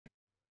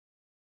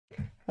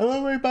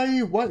Hello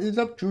everybody, what is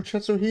up? Drew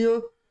Chester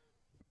here,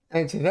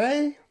 and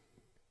today,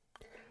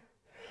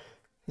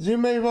 as you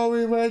may have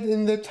already read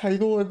in the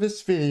title of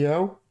this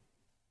video,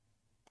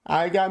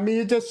 I got me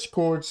a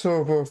Discord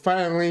server,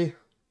 finally,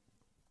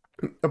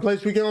 a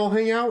place we can all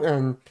hang out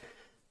and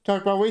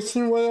talk about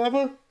racing,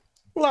 whatever.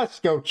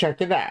 Let's go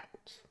check it out.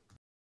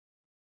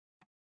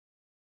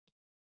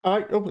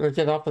 Alright, let's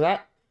get off of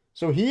that.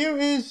 So here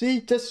is the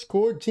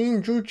Discord team,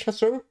 Drew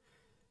Chester.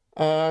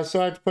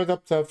 So I have to put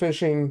up the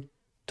finishing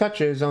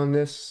touches on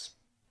this,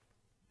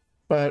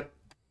 but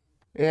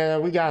yeah,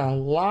 we got a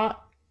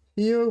lot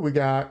here. We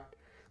got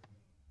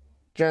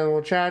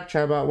general chat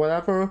about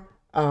whatever.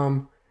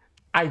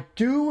 I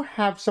do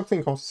have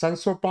something called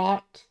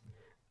CensorBot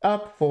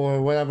up for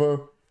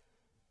whatever.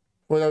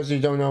 For those who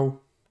don't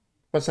know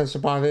what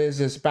CensorBot is,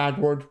 it's a bad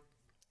word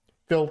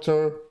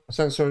filter,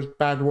 censors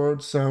bad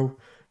words, so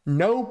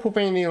no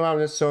profanity allowed on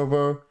this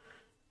server.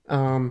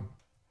 I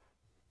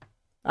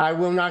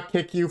will not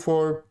kick you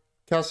for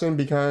cussing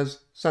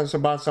because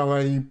CensorBot's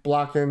already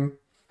blocking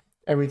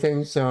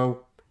everything,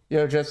 so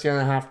you're just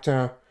gonna have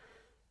to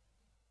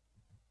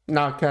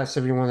not cuss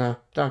if you want to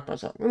talk about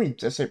something. Let me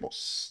disable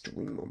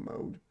streamer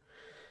mode.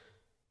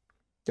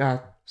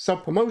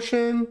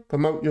 Self-promotion,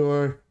 promote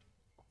your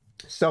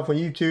stuff on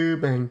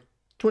YouTube and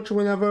Twitch or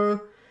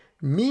whatever.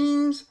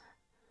 Memes,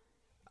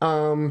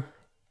 can't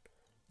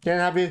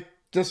have a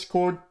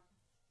Discord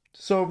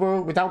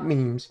server without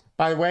memes.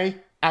 By the way,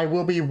 I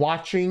will be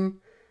watching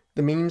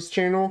the memes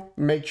channel.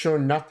 Make sure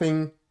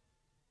nothing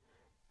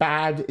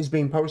bad is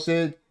being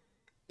posted.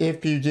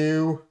 If you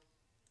do,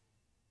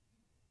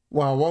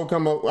 well, we'll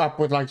come up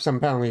with like some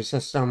penalty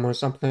system or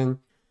something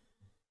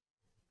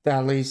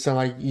that leads to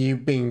like you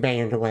being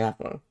banned or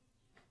whatever.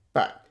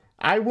 But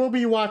I will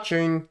be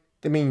watching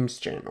the memes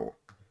channel.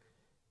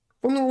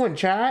 Formula 1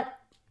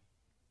 chat.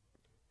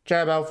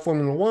 Chat about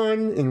Formula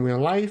 1 in real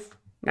life.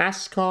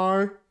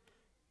 NASCAR.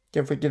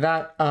 Can't forget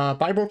that.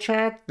 Bible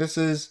chat. This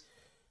is,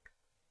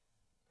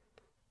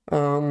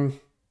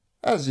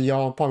 as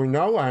y'all probably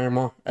know, I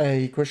am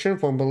a Christian,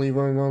 firm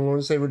believer in our Lord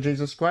and Savior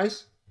Jesus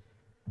Christ.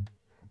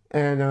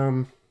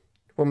 And,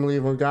 firm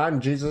believer of God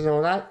and Jesus and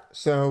all that.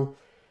 So,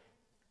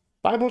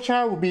 Bible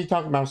chat will be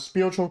talking about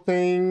spiritual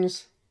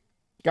things,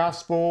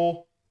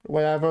 gospel,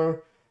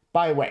 whatever.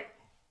 By the way,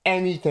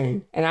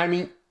 anything, and I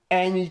mean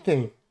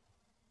anything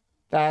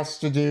that has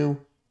to do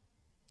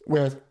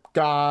with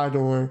God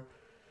or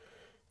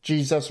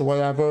Jesus or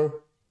whatever,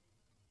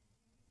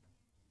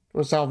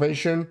 or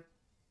salvation,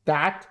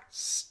 that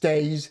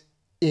stays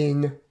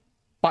in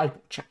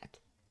Bible chat.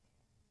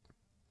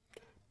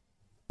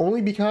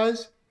 Only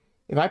because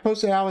if I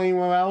post it out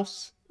anywhere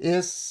else, I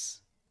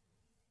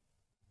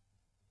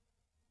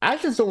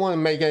just don't want to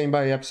make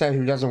anybody upset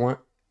who doesn't want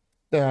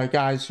the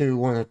guys who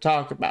want to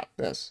talk about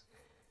this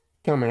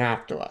coming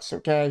after us,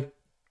 okay?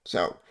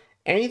 So,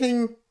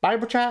 anything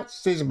Bible chat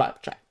stays in Bible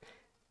chat.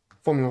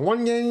 Formula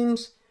 1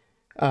 games,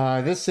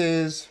 this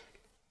is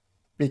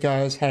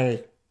because,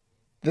 hey,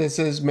 this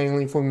is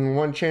mainly Formula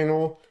 1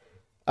 channel.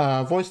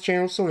 Voice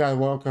channel, still gotta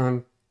work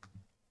on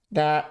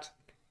that.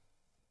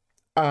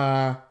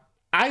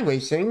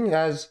 iRacing,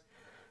 as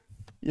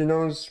you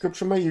know in the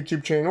description of my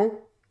YouTube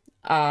channel,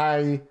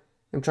 I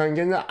am trying to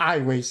get into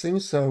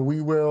iRacing, so we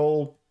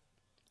will,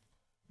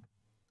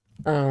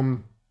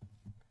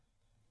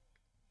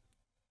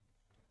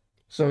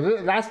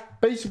 so that's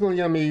basically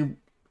gonna be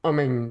a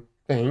main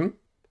thing.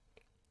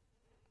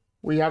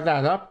 We have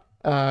that up.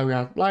 We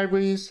got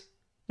libraries,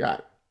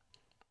 got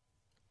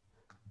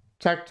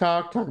Tech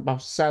Talk, talk about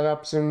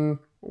setups and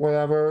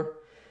whatever.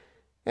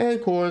 And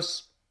of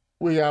course,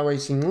 we got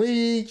racing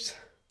leagues.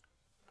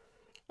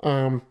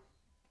 Not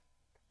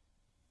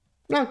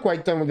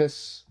quite done with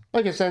this.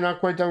 Like I said, not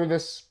quite done with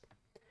this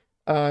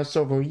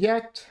server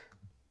yet.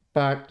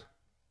 But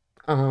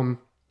I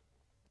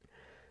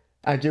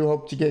do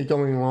hope to get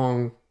going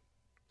along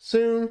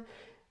soon.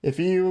 If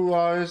you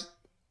are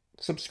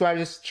subscribed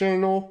to this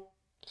channel,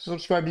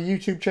 subscribe to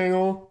YouTube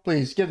channel,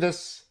 please give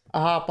this a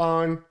hop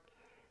on.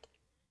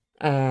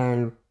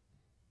 And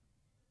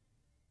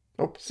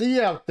hope to see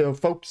you out there,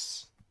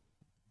 folks.